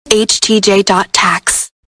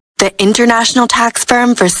HTJ.tax, the international tax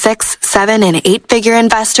firm for 6, 7, and 8-figure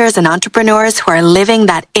investors and entrepreneurs who are living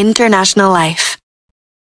that international life.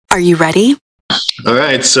 Are you ready? All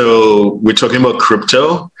right, so we're talking about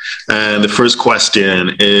crypto, and the first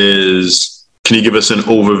question is, can you give us an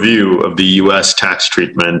overview of the U.S. tax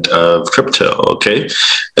treatment of crypto? Okay,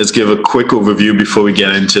 let's give a quick overview before we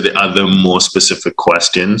get into the other more specific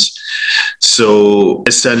questions. So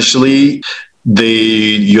essentially, the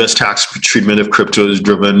U.S. tax treatment of crypto is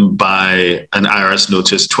driven by an IRS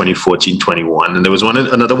notice 2014-21, and there was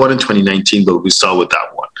another one in 2019, but we start with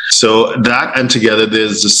that one. So that, and together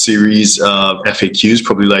there's a series of FAQs,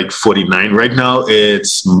 probably like 49 right now.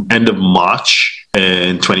 It's end of March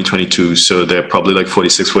in 2022, so there are probably like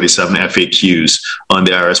 46, 47 FAQs on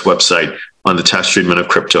the IRS website on the tax treatment of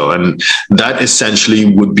crypto, and that essentially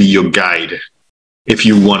would be your guide. If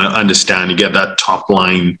you want to understand, you get that top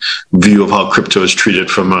line view of how crypto is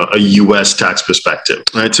treated from a US tax perspective.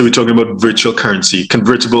 Right. So we're talking about virtual currency,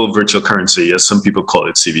 convertible virtual currency, as some people call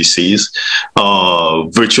it,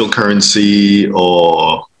 CVCs, virtual currency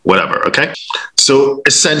or whatever. Okay. So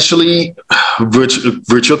essentially,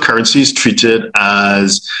 virtual currency is treated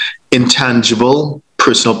as intangible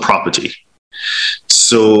personal property.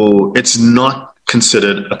 So it's not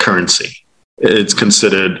considered a currency. It's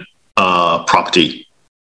considered property,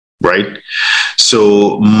 right?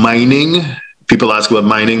 So mining, people ask about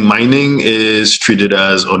mining. Mining is treated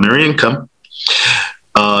as ordinary income.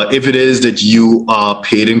 If it is that you are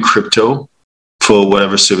paid in crypto for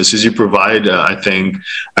whatever services you provide, I think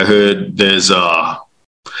I heard there's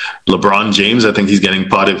LeBron James, I think he's getting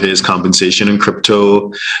part of his compensation in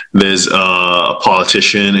crypto. There's a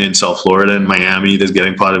politician in South Florida and Miami that's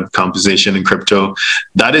getting part of compensation in crypto.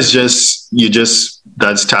 That is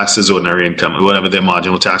that's taxed as ordinary income, whatever their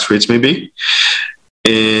marginal tax rates may be.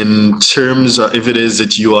 In terms of if it is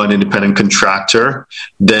that you are an independent contractor,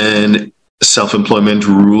 then self-employment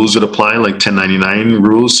rules would apply, like 1099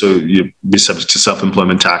 rules. So you'd be subject to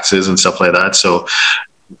self-employment taxes and stuff like that. So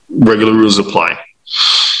regular rules apply.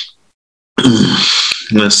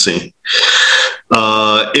 Let's see.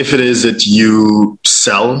 If it is that you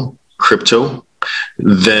sell crypto,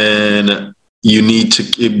 then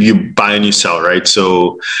you buy and you sell, right?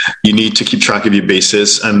 So you need to keep track of your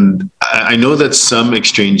basis. And I know that some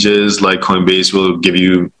exchanges like Coinbase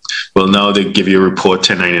now they give you a report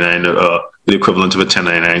 1099, the equivalent of a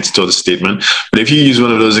 1099 total statement. But if you use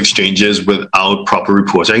one of those exchanges without proper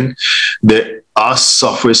reporting, there are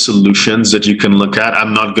software solutions that you can look at.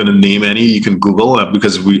 I'm not going to name any. You can Google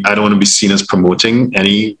because I don't want to be seen as promoting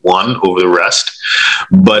any one over the rest.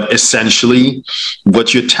 But essentially,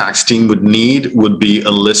 what your tax team would need would be a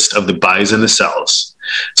list of the buys and the sells.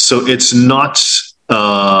 So it's not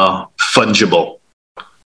fungible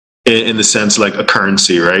in the sense like a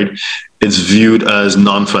currency, right? It's viewed as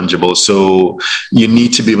non-fungible. So you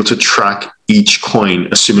need to be able to track each coin,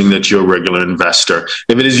 assuming that you're a regular investor.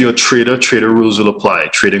 If it is your trader rules will apply.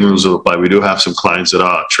 Trading rules will apply. We do have some clients that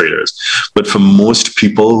are traders. But for most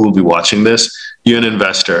people who will be watching this, you're an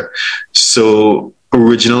investor. So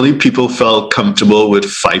originally, people felt comfortable with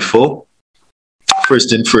FIFO,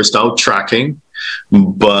 first in, first out tracking.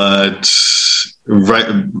 But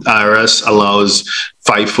IRS allows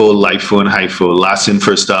FIFO, LIFO, and HIFO, last in,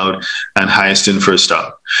 first out, and highest in, first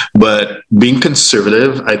out. But being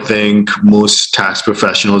conservative, I think most tax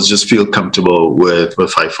professionals just feel comfortable with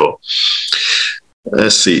FIFO.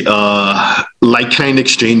 Let's see. Like-kind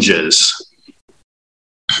exchanges.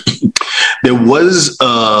 There was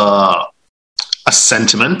a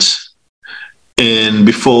sentiment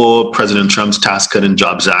before President Trump's Tax Cut and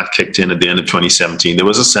Jobs Act kicked in at the end of 2017, there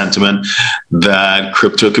was a sentiment that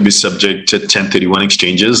crypto could be subject to 1031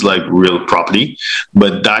 exchanges like real property.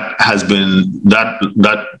 But that has been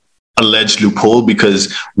that alleged loophole,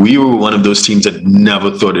 because we were one of those teams that never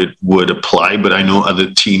thought it would apply. But I know other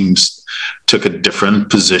teams took a different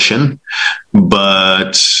position.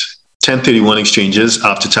 But 1031 exchanges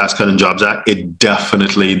after Tax Cut and Jobs Act,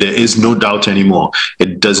 there is no doubt anymore.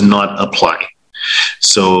 It does not apply.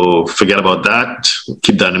 So forget about that.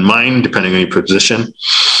 Keep that in mind, depending on your position.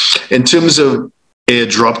 In terms of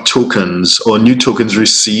airdrop tokens or new tokens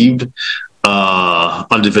received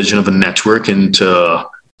on division of a network into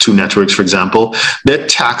two networks, for example, they're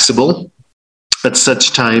taxable at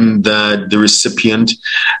such time that the recipient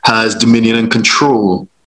has dominion and control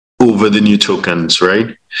over the new tokens,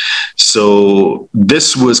 right? So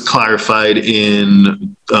this was clarified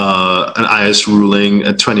in an IRS ruling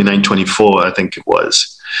at 2924, I think it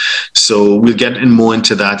was. So we'll get more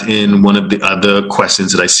into that in one of the other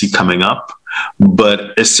questions that I see coming up.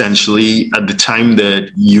 But essentially, at the time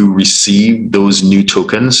that you receive those new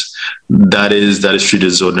tokens, that is treated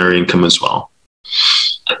as ordinary income as well.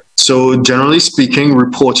 So generally speaking,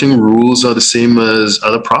 reporting rules are the same as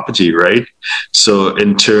other property, right? So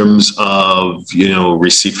in terms of,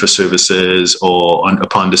 receipt for services or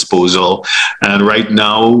upon disposal. And right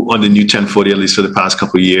now on the new 1040, at least for the past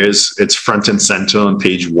couple of years, it's front and center on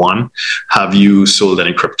page 1. Have you sold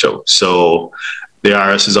any crypto? So the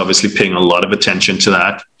IRS is obviously paying a lot of attention to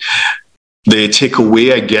that. The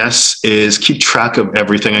takeaway, I guess, is keep track of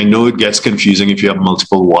everything. I know it gets confusing if you have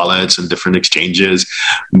multiple wallets and different exchanges,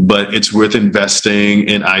 but it's worth investing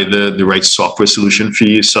in either the right software solution for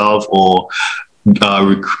yourself or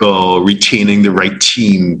retaining the right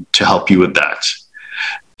team to help you with that.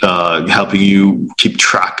 Helping you keep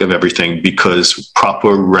track of everything, because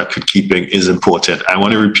proper record keeping is important. I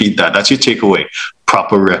want to repeat that. That's your takeaway.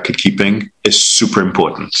 Proper record keeping is super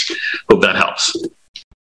important. Hope that helps.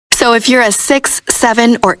 So if you're a 6,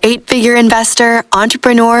 7, or 8-figure investor,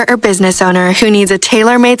 entrepreneur, or business owner who needs a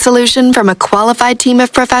tailor-made solution from a qualified team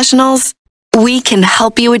of professionals, we can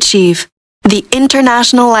help you achieve the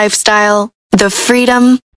international lifestyle, the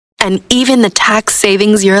freedom, and even the tax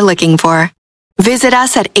savings you're looking for. Visit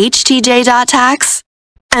us at htj.tax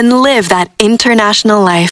and live that international life.